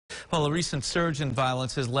Well, a recent surge in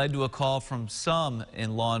violence has led to a call from some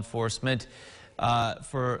in law enforcement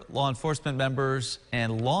for law enforcement members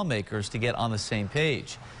and lawmakers to get on the same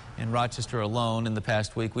page. In Rochester alone, in the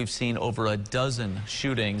past week, we've seen over a dozen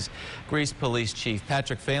shootings. Greece Police Chief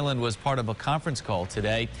Patrick Phelan was part of a conference call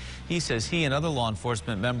today. He says he and other law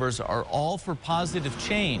enforcement members are all for positive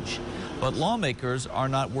change, but lawmakers are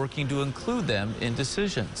not working to include them in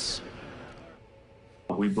decisions.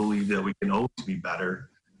 We believe that we can always be better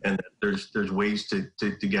and that there's ways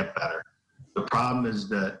to get better. The problem is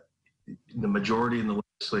that the majority in the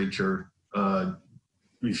legislature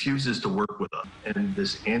refuses to work with us. And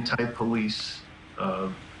this anti-police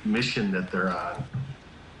mission that they're on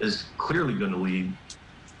is clearly going to lead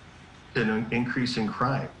to an increase in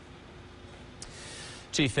crime.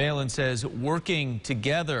 Chief Phelan says working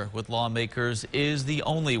together with lawmakers is the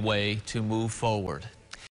only way to move forward.